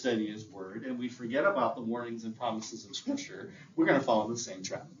don't study his word and we forget about the warnings and promises of Scripture, we're going to follow the same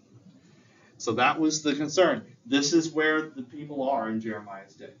trap. So that was the concern. This is where the people are in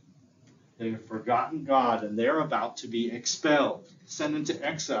Jeremiah's day. They have forgotten God, and they're about to be expelled, sent into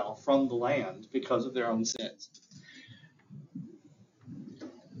exile from the land because of their own sins.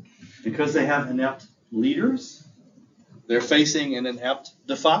 Because they have inept leaders, they're facing an inept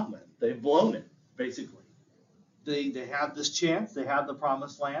defilement. They've blown it, basically. They had this chance, they had the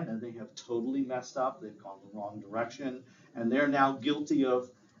promised land, and they have totally messed up. They've gone the wrong direction, and they're now guilty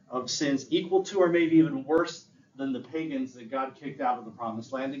of sins equal to or maybe even worse than the pagans that God kicked out of the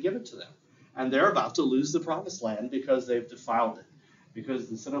promised land to give it to them. And they're about to lose the promised land because they've defiled it. Because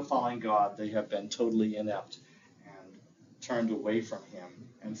instead of following God, they have been totally inept and turned away from him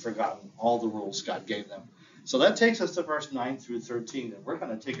and forgotten all the rules God gave them. So that takes us to verse 9 through 13, and we're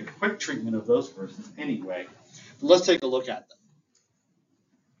going to take a quick treatment of those verses anyway. But let's take a look at them.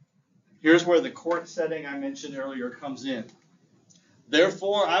 Here's where the court setting I mentioned earlier comes in.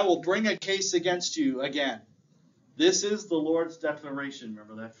 Therefore, I will bring a case against you again. This is the Lord's declaration.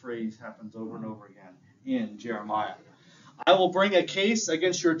 Remember, that phrase happens over and over again in Jeremiah. I will bring a case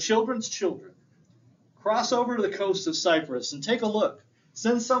against your children's children. Cross over to the coast of Cyprus and take a look.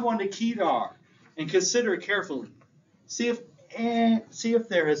 Send someone to Kedar and consider carefully. See if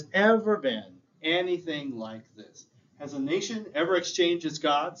there has ever been anything like this. Has a nation ever exchanged its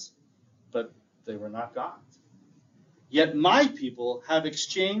gods? But they were not gods. Yet my people have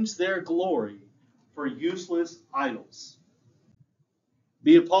exchanged their glory for useless idols.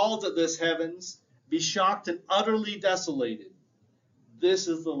 Be appalled at this, heavens. Be shocked and utterly desolated. This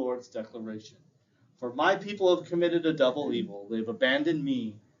is the Lord's declaration. For my people have committed a double evil. They've abandoned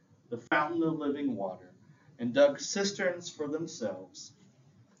me, the fountain of living water, and dug cisterns for themselves,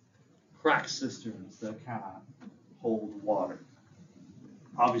 cracked cisterns that cannot hold water.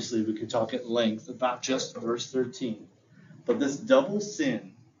 Obviously, we could talk at length about just verse 13. But this double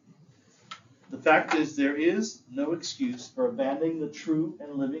sin, the fact is there is no excuse for abandoning the true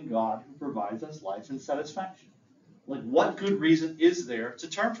and living God who provides us life and satisfaction. Like, what good reason is there to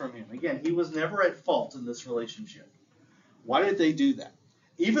turn from him? Again, he was never at fault in this relationship. Why did they do that?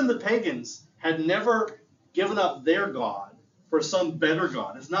 Even the pagans had never given up their God for some better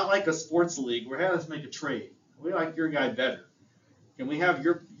God. It's not like a sports league where, hey, let's make a trade. We like your guy better. Can we have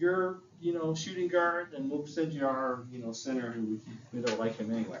your shooting guard, and we'll send you our center who we don't like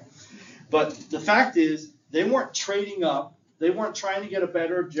him anyway. But the fact is, they weren't trading up. They weren't trying to get a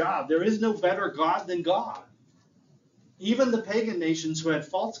better job. There is no better God than God. Even the pagan nations who had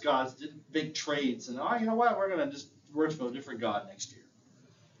false gods did big trades, and you know what? We're going to just worship a different God next year.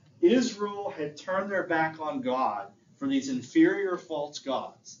 Israel had turned their back on God for these inferior false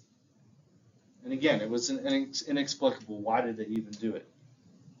gods. And again, it was inexplicable. Why did they even do it?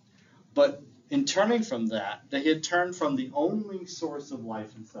 But in turning from that, they had turned from the only source of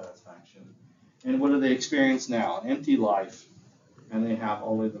life and satisfaction. And what do they experience now? An empty life, and they have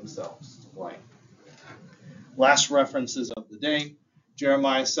only themselves to blame. Last references of the day,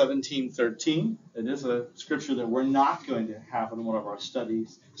 Jeremiah 17:13. It is a scripture that we're not going to have in one of our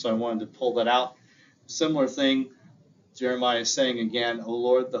studies, so I wanted to pull that out. Similar thing, Jeremiah is saying again, O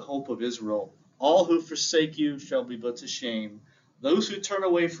Lord, the hope of Israel, all who forsake you shall be put to shame. Those who turn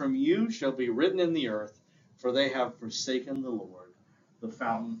away from you shall be written in the earth, for they have forsaken the Lord, the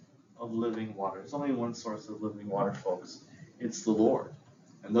fountain of living water. There's only one source of living water, folks. It's the Lord.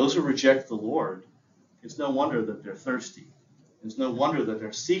 And those who reject the Lord, it's no wonder that they're thirsty. It's no wonder that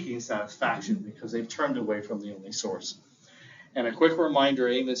they're seeking satisfaction because they've turned away from the only source. And a quick reminder,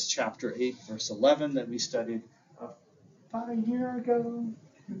 Amos chapter 8, verse 11 that we studied about a year ago,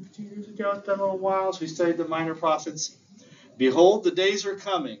 2 years ago, it's been a little while as we studied the minor prophets. Behold, the days are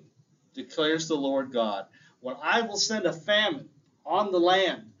coming, declares the Lord God, when I will send a famine on the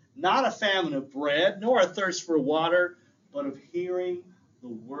land, not a famine of bread, nor a thirst for water, but of hearing the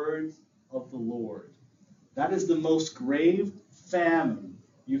words of the Lord. That is the most grave famine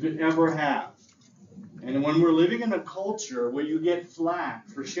you could ever have. And when we're living in a culture where you get flack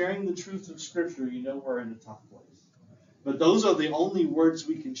for sharing the truth of Scripture, you know we're in a tough place. But those are the only words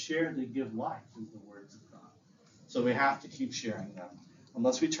we can share that give life, is the words of God. So we have to keep sharing them.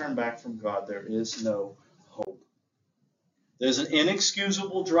 Unless we turn back from God, there is no hope. There's an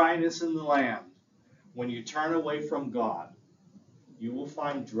inexcusable dryness in the land. When you turn away from God, you will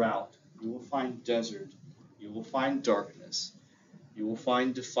find drought, you will find desert, you will find darkness, you will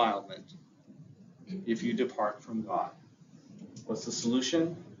find defilement if you depart from God. What's the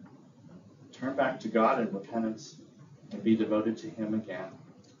solution? Turn back to God in repentance and be devoted to Him again.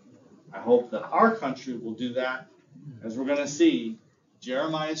 I hope that our country will do that. As we're going to see,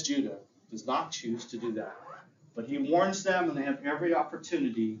 Jeremiah's Judah does not choose to do that. But he warns them, and they have every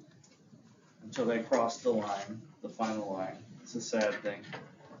opportunity until they cross the line, the final line. It's a sad thing.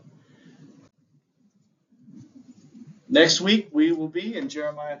 Next week, we will be in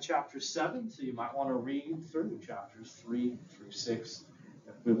Jeremiah chapter 7, so you might want to read through chapters 3 through 6.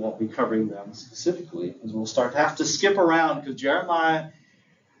 We won't be covering them specifically, because we'll start to have to skip around, because Jeremiah,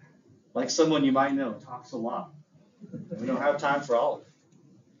 like someone you might know, talks a lot. We don't have time for all of it.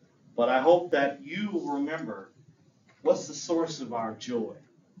 But I hope that you will remember, what's the source of our joy?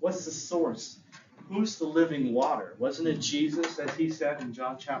 What's the source? Who's the living water? Wasn't it Jesus, as he said in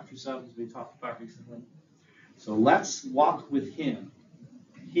John chapter 7, as we talked about recently? So let's walk with him.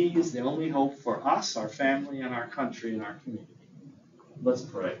 He is the only hope for us, our family, and our country, and our community. Let's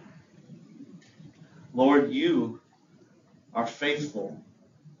pray. Lord, you are faithful.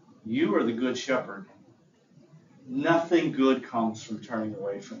 You are the good shepherd. Nothing good comes from turning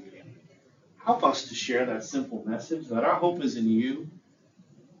away from you. Help us to share that simple message that our hope is in you.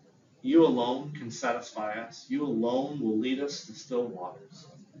 You alone can satisfy us. You alone will lead us to still waters.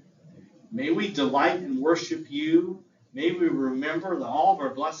 May we delight and worship you. May we remember that all of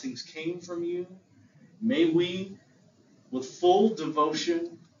our blessings came from you. May we, with full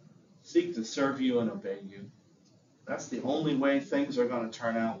devotion, seek to serve you and obey you. That's the only way things are going to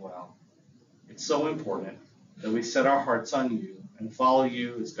turn out well. It's so important that we set our hearts on you and follow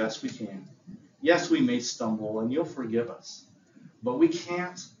you as best we can. Yes, we may stumble, and you'll forgive us. But we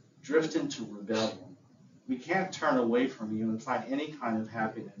can't drift into rebellion. We can't turn away from you and find any kind of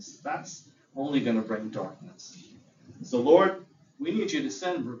happiness. That's only going to bring darkness. So, Lord, we need you to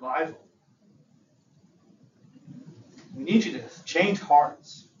send revival. We need you to change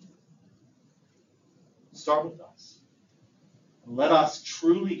hearts. Start with us. And let us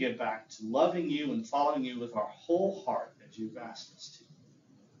truly get back to loving you and following you with our whole heart as you've asked us to.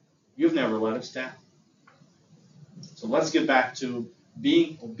 You've never let us down. So let's get back to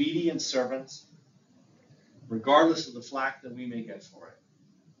being obedient servants, regardless of the flack that we may get for it,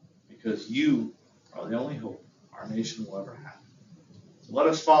 because you are the only hope our nation will ever have. So let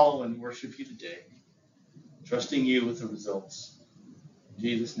us follow and worship you today, trusting you with the results. In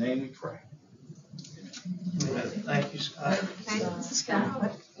Jesus' name we pray. Amen. Thank you, Scott. Thank you,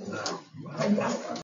 Scott.